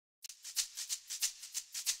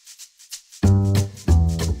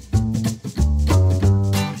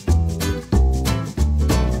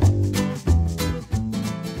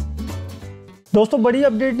दोस्तों बड़ी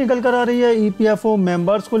अपडेट निकल कर आ रही है EPFO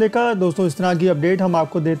मेंबर्स को लेकर। दोस्तों इस तरह की अपडेट हम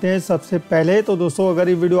आपको देते हैं सबसे पहले। तो दोस्तों अगर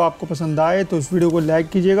ये वीडियो आपको पसंद आए तो इस वीडियो को लाइक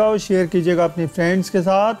कीजिएगा और शेयर कीजिएगा अपने फ्रेंड्स के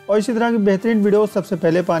साथ। और इसी तरह की बेहतरीन वीडियो सबसे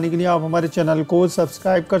पहले पाने के लिए आप हमारे चैनल को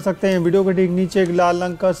सब्सक्राइब कर सकते हैं। वीडियो के ठीक नीचे एक लाल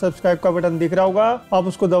रंग का सब्सक्राइब का बटन दिख रहा होगा, आप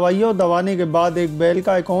उसको दबाइए और दबाने के बाद एक बेल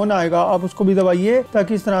का आइकॉन आएगा, आप उसको भी दबाइए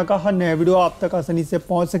ताकि इस तरह का हर नया वीडियो आप तक आसानी से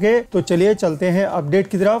पहुंच सके। तो चलिए चलते हैं अपडेट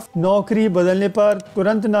की तरफ। नौकरी बदलने पर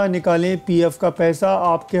तुरंत ना निकालें PF का पैसा,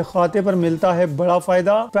 आपके खाते पर मिलता है बड़ा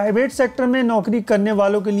फायदा। प्राइवेट सेक्टर में नौकरी करने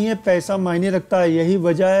वालों के लिए पैसा मायने रखता है। यही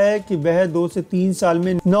वजह है कि वह 2 से 3 साल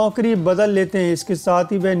में नौकरी बदल लेते हैं। इसके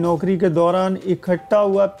साथ ही वह नौकरी के दौरान इकट्ठा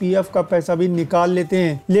हुआ PF का पैसा भी निकाल लेते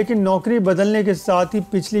हैं। लेकिन नौकरी बदलने के साथ ही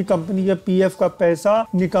पिछली कंपनी के PF का पैसा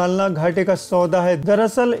निकालना घाटे का सौदा है।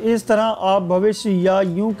 दरअसल इस तरह आप भविष्य या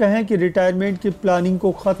यूं कहें कि रिटायरमेंट की प्लानिंग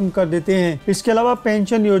को खत्म कर देते हैं। इसके अलावा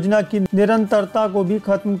पेंशन योजना की निरंतरता को भी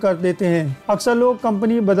खत्म कर देते हैं। अक्सर लोग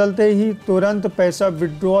कंपनी बदलते ही तुरंत पैसा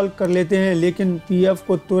विड्रॉल कर लेते हैं, लेकिन PF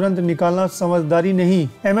को तुरंत निकालना समझदारी नहीं।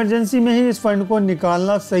 इमरजेंसी में ही इस फंड को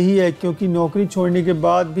निकालना सही है, क्योंकि नौकरी छोड़ने के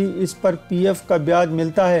बाद भी इस पर PF का ब्याज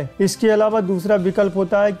मिलता है। इसके अलावा दूसरा विकल्प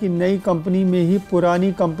होता है कि नई कंपनी में ही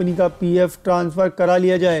पुरानी कंपनी का PF ट्रांसफर करा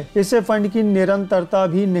लिया जाए। इससे फंड की निरंतरता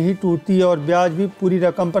भी नहीं टूटती और ब्याज भी पूरी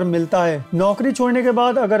रकम पर मिलता है। नौकरी छोड़ने के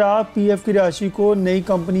बाद अगर आप PF की राशि को नई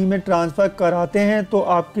कंपनी में ट्रांसफर कराते हैं तो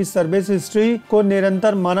आपकी सर्विस हिस्ट्री को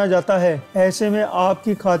निरंतर माना जाता है। ऐसे में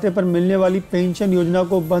आपकी खाते पर मिलने वाली पेंशन योजना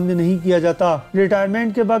को बंद नहीं किया जाता।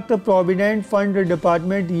 रिटायरमेंट के वक्त प्रोविडेंट फंड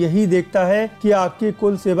डिपार्टमेंट यही देखता है कि आपकी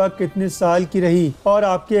कुल सेवा कितने साल की रही और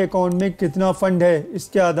आपके अकाउंट में कितना फंड है।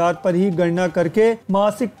 इसके आधार पर ही गणना करके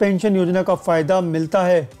मासिक पेंशन योजना का फायदा मिलता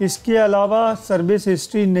है। इसके अलावा सर्विस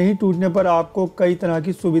हिस्ट्री नहीं टूटने पर आपको कई तरह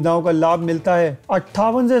की सुविधाओं का लाभ मिलता है।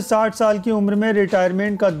 58 से 60 साल की उम्र में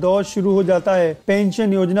रिटायरमेंट का दौर शुरू हो जाता है।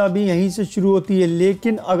 पेंशन योजना भी यहीं से शुरू होती है।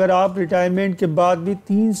 लेकिन अगर आप रिटायरमेंट के बाद भी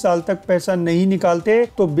 3 साल तक पैसा नहीं निकालते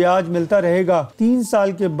तो ब्याज मिलता रहेगा। 3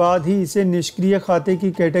 साल के बाद ही इसे निष्क्रिय खाते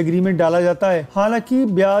की कैटेगरी में डाला जाता है। हालांकि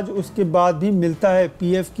ब्याज उसके बाद भी मिलता है।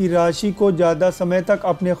 PF की राशि को ज्यादा समय तक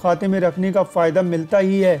अपने खाते में रखने का फायदा मिलता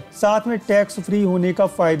ही है, साथ में टैक्स फ्री होने का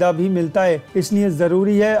फायदा भी मिलता है। इसलिए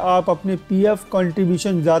जरूरी है आप अपने PF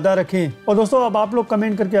कंट्रीब्यूशन ज्यादा रखें। और दोस्तों अब आप लोग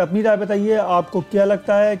कमेंट करके अपनी राय बताइए, आपको क्या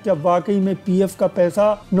लगता है, क्या वाकई में PF का पैसा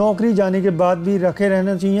नौकरी जाने के बाद भी रखे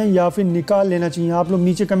रहना चाहिए या फिर निकाल लेना चाहिए? आप लोग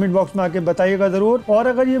नीचे कमेंट बॉक्स में आके बताइएगा जरूर। और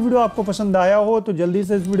अगर ये वीडियो आपको पसंद आया हो तो जल्दी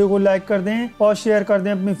से इस वीडियो को लाइक कर दें और शेयर कर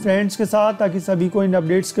दें अपने फ्रेंड्स के साथ, ताकि सभी को इन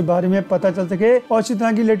अपडेट्स के बारे में पता चल सके। और इसी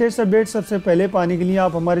तरह की लेटेस्ट अपडेट सबसे पहले पाने के लिए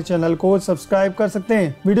आप हमारे चैनल को सब्सक्राइब कर सकते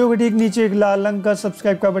हैं। वीडियो के ठीक नीचे एक लाल रंग का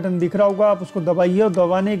सब्सक्राइब का बटन दिख रहा होगा, आप उसको दबाइए और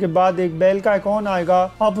दबाने के बाद एक बेल का आइकॉन आएगा,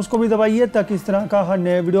 आप उसको भी दबाइए ताकि इस तरह का हर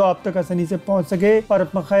नया वीडियो आप तक आसानी से पहुंच सके। और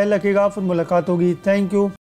अपना ख्याल रखिएगा, फिर मुलाकात होगी। Thank you.